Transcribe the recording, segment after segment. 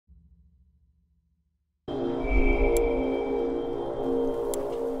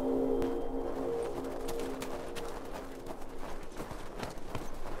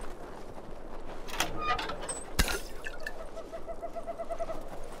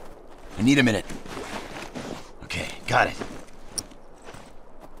I need a minute. Okay, got it.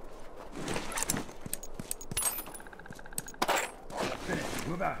 Finish.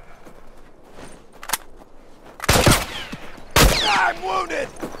 Move out. I'm wounded!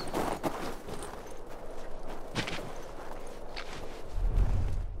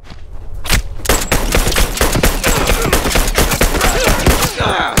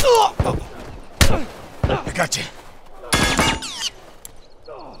 I got you.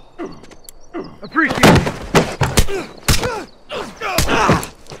 Appreciate it.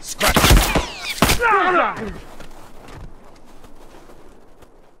 Scrap.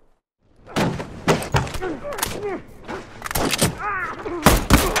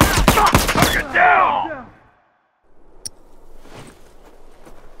 Target down!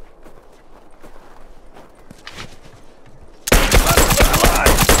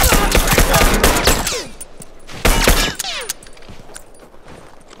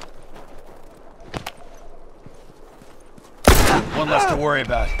 One less to worry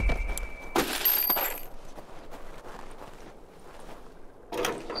about.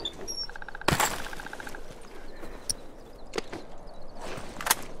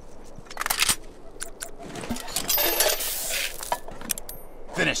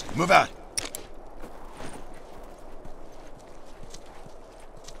 Finished. Move out.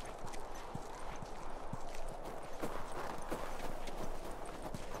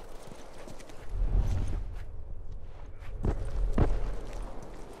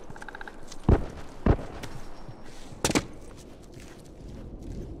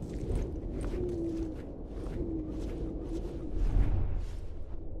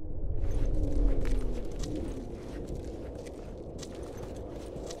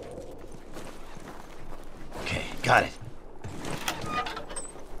 Got it.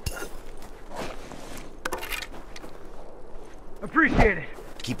 Appreciate it.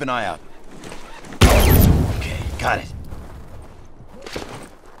 Keep an eye out. Okay, got it.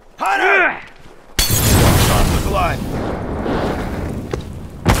 Hunter! Look alive.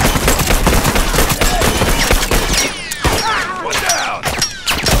 One down.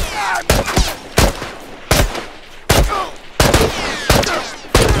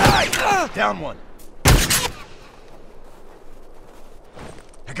 Down one.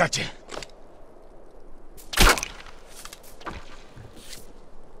 I got you.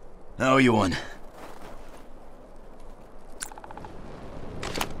 I owe you one.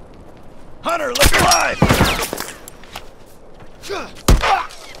 Hunter, look alive!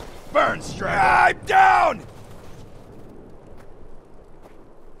 Burn, Striker. I'm down!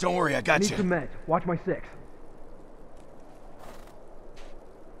 Don't worry, I got Need you. some meds. Watch my 6.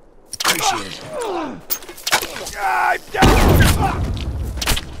 Appreciate it. I'm down!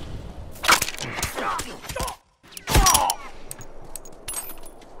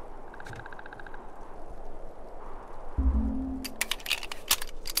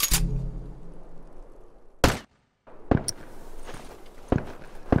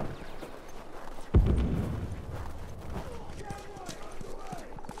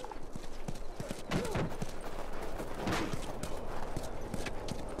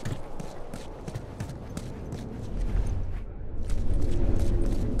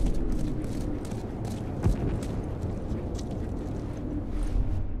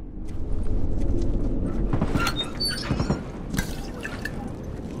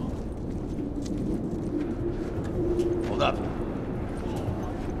 Up.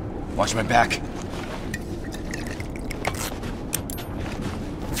 Watch my back.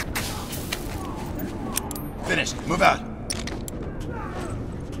 Finished. Move out.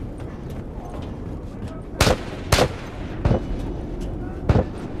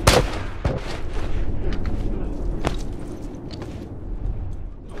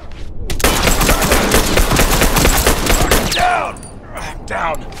 Down! I'm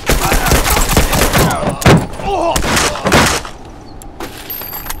down. Oh!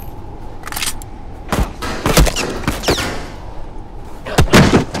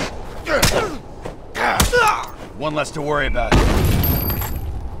 One less to worry about.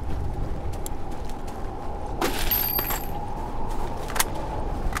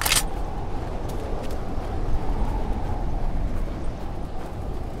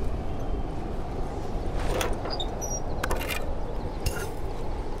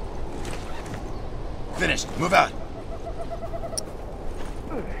 Finished. Move out.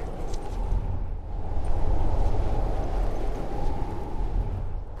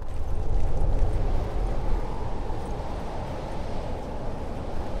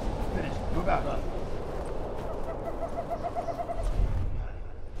 Move out.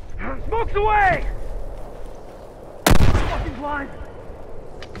 Smoke's away! Fucking blind!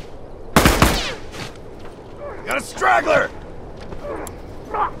 Got a straggler!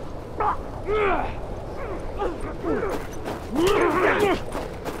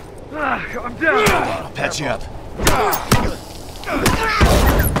 I'm down. I'll patch you up.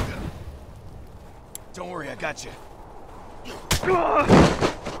 Don't worry, I got you. Don't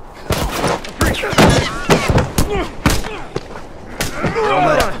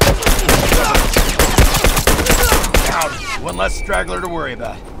let it. Out. One less straggler to worry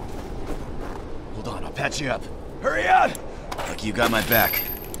about. Hold on, I'll patch you up. Hurry up! Lucky you got my back.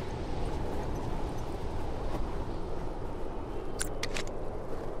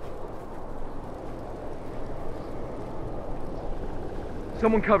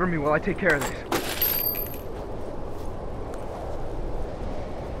 Someone cover me while I take care of this.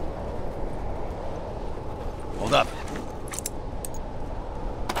 Hold up.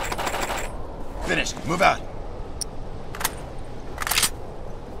 Finished. Move out.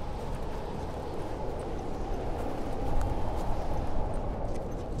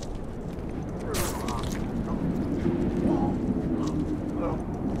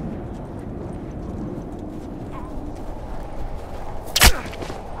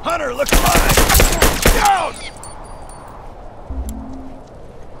 Hunter, look alive! Down!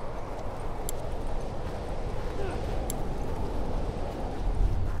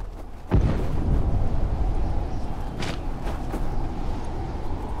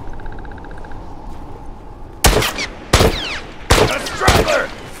 A straggler!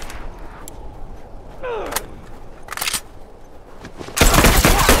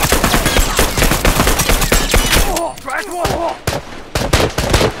 Crack one!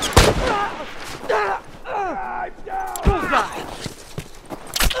 Bullseye!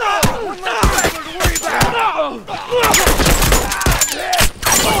 One less straggler to worry about!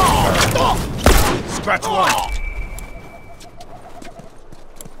 Scratch one.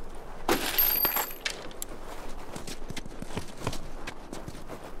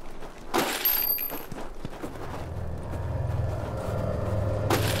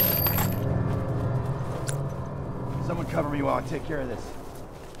 Someone cover me while I take care of this.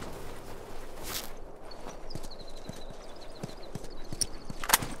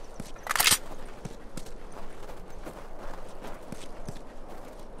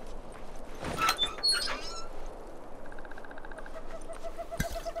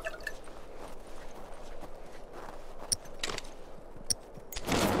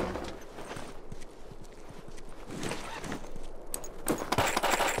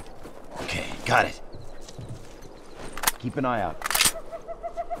 Okay, got it. Keep an eye out.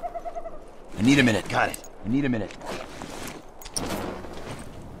 I need a minute. Got it. I need a minute.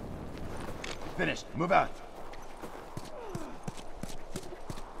 Finished. Move out.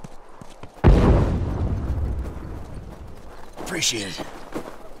 Appreciate it.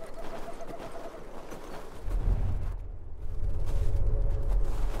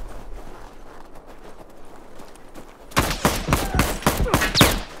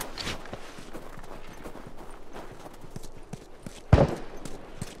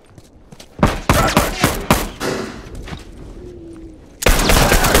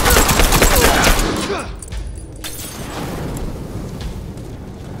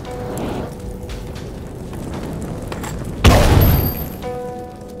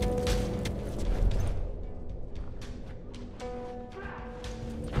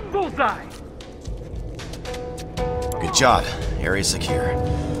 Bullseye! Good job. Area secure.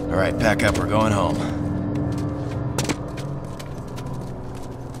 All right, pack up. We're going home.